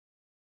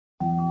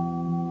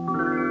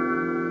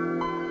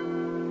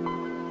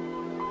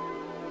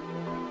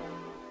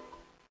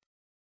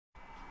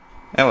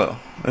Hello,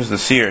 this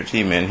is the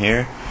CRT man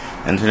here,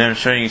 and today I'm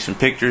showing you some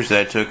pictures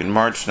that I took in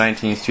March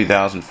 19th,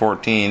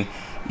 2014,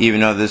 even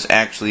though this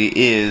actually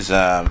is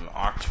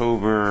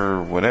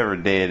October, whatever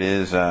day it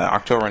is,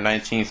 October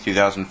 19th,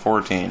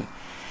 2014.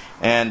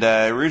 And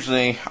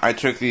originally I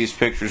took these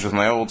pictures with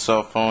my old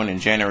cell phone in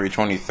January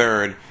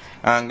 23rd.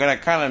 I'm going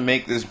to kind of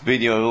make this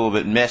video a little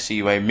bit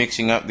messy by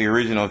mixing up the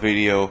original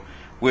video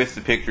with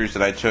the pictures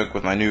that I took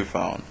with my new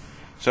phone.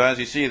 So as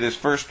you see, this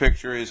first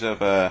picture is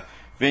of a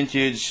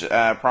vintage,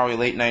 probably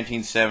late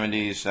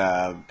 1970s,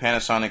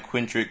 Panasonic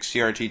Quintrix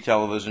CRT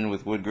television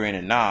with wood grain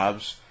and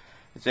knobs.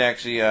 It's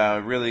actually a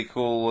really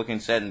cool looking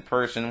set in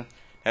person.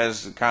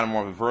 Has kind of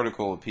more of a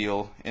vertical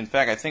appeal. In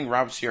fact, I think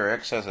Rob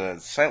CRX has a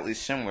slightly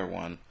similar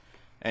one.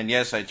 And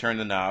yes, I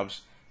turned the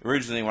knobs.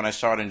 Originally, when I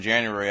saw it in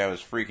January, I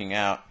was freaking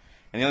out.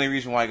 And the only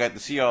reason why I got to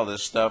see all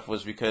this stuff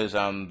was because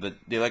the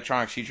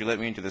electronics teacher let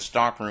me into the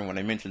stock room when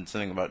I mentioned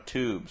something about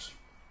tubes.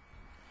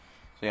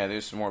 So yeah,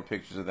 there's some more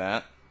pictures of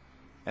that.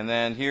 And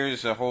then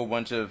here's a whole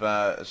bunch of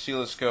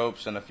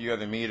oscilloscopes and a few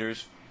other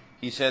meters.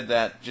 He said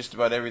that just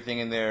about everything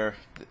in there,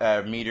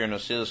 meter and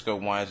oscilloscope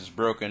wise, is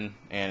broken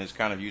and is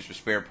kind of used for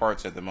spare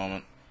parts at the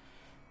moment.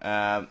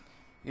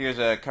 Here's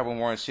a couple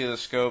more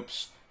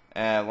oscilloscopes,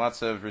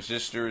 lots of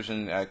resistors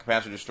and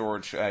capacitor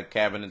storage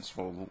cabinets,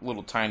 well,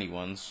 little tiny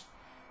ones.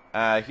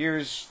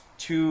 Here's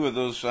two of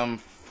those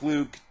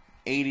Fluke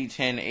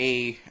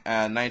T10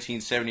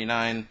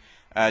 1979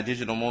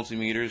 digital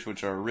multimeters,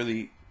 which are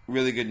really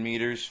good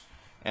meters.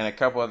 And a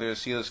couple other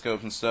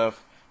oscilloscopes and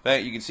stuff. In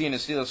fact, you can see an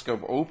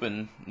oscilloscope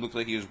open. Looks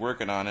like he was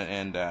working on it,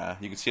 and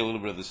you can see a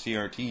little bit of the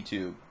CRT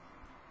tube.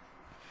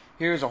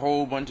 Here's a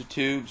whole bunch of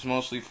tubes,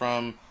 mostly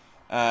from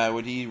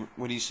what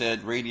he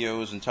said,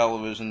 radios and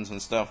televisions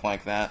and stuff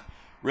like that.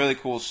 Really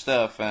cool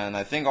stuff, and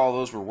I think all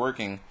those were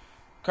working.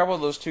 A couple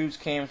of those tubes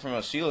came from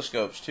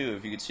oscilloscopes too.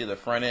 If you could see the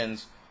front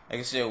ends, I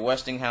can see a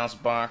Westinghouse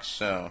box.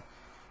 So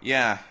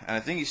yeah, and I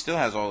think he still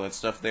has all that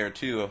stuff there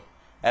too.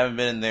 I haven't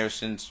been in there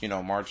since,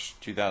 March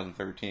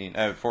 14,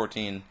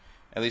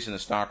 at least in the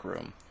stock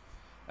room.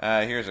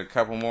 Here's a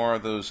couple more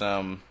of those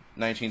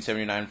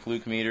 1979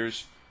 Fluke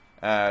meters,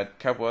 a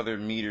couple other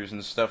meters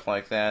and stuff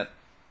like that.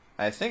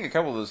 I think a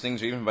couple of those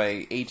things are even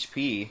by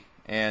HP,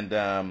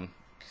 and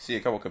see a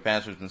couple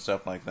capacitors and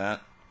stuff like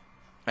that.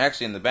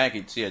 Actually, in the back,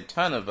 you'd see a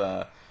ton of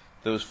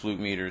those Fluke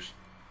meters.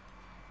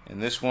 In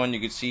this one, you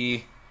could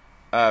see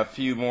a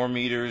few more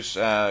meters,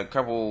 a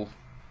couple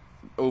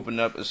opened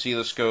up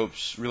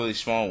oscilloscopes, really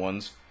small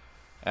ones.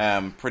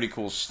 Pretty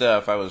cool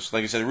stuff.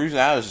 Like I said,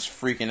 originally I was just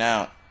freaking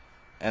out.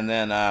 And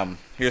then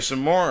here's some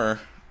more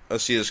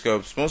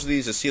oscilloscopes. Most of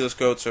these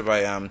oscilloscopes are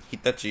by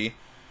Hitachi,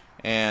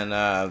 and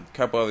a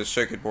couple other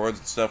circuit boards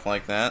and stuff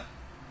like that.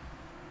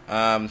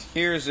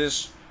 Here's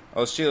this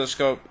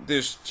oscilloscope.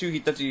 There's two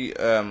Hitachi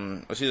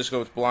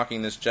oscilloscopes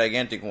blocking this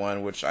gigantic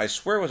one, which I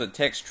swear was a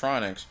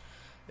Textronics.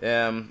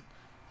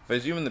 If I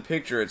zoom in the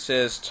picture, it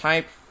says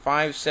Type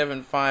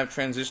 575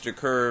 transistor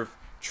curve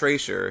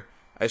tracer.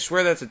 I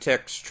swear that's a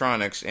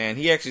Textronics, and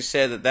he actually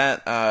said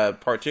that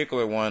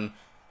particular one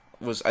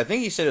was, I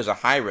think he said it was a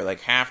hybrid, like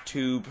half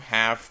tube,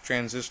 half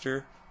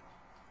transistor.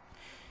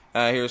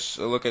 Here's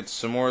a look at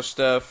some more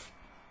stuff.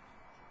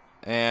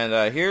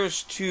 And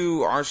here's two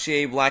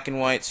RCA black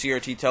and white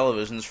CRT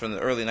televisions from the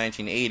early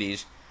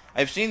 1980s.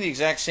 I've seen the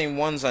exact same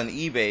ones on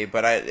eBay,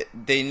 but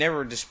they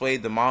never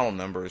displayed the model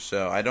number,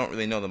 so I don't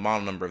really know the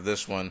model number of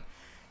this one.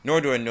 Nor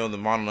do I know the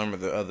model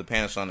number of the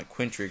Panasonic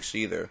Quintrix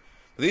either.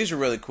 But these are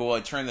really cool.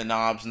 I turned the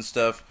knobs and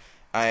stuff.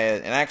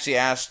 And actually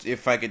asked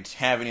if I could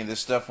have any of this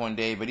stuff one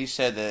day, but he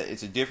said that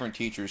it's a different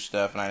teacher's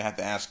stuff, and I'd have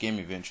to ask him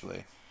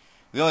eventually.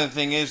 The only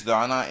thing is, though,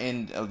 I'm not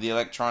in the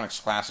electronics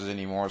classes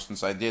anymore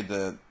since I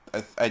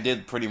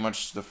did pretty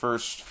much the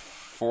first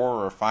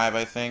 4 or 5,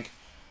 I think.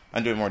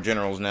 I'm doing more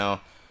generals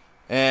now.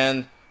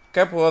 And a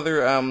couple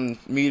other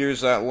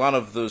meters, a lot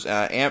of those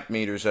amp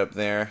meters up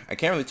there. I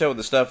can't really tell what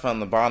the stuff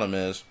on the bottom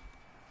is.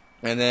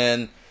 And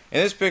then in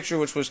this picture,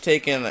 which was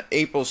taken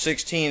April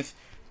 16th,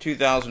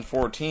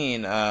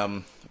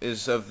 2014,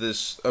 is of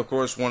this, of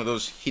course, one of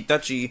those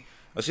Hitachi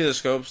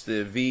oscilloscopes,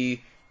 the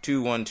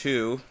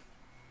V212.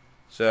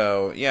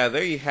 So yeah,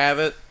 there you have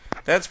it.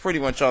 That's pretty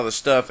much all the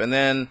stuff. And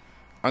then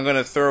I'm going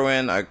to throw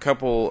in a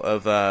couple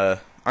of, I'm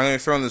going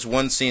to throw in this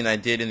one scene I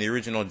did in the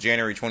original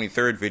January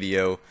 23rd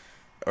video,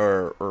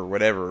 or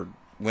whatever,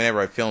 whenever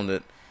I filmed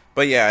it.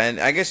 But yeah, and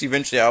I guess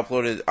eventually I'll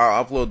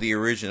upload the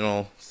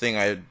original thing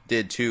I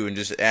did too, and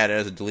just add it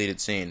as a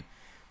deleted scene.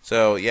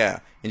 So yeah,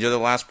 enjoy the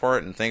last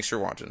part, and thanks for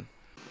watching.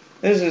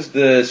 This is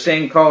the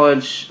same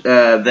college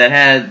that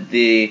had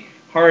the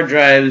hard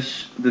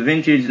drives, the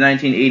vintage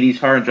 1980s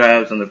hard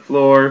drives on the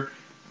floor,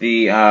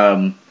 the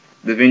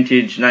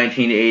vintage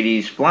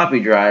 1980s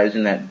floppy drives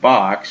in that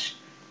box,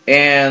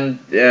 and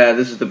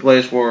this is the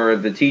place where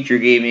the teacher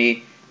gave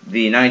me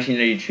the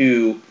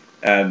 1982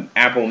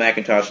 Apple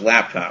Macintosh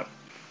laptop.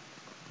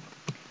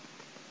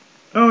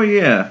 Oh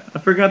yeah, I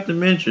forgot to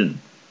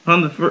mention,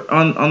 on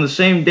the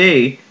same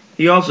day,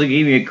 he also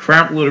gave me a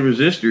crap load of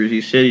resistors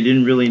he said he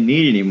didn't really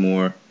need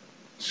anymore.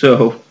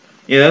 So,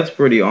 Yeah, that's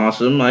pretty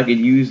awesome. I could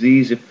use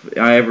these if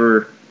I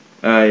ever,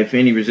 if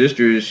any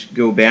resistors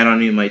go bad on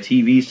any of my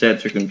TV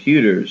sets or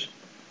computers.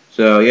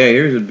 So yeah,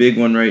 here's a big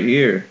one right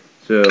here.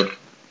 So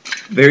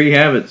there you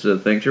have it. So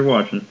thanks for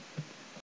watching.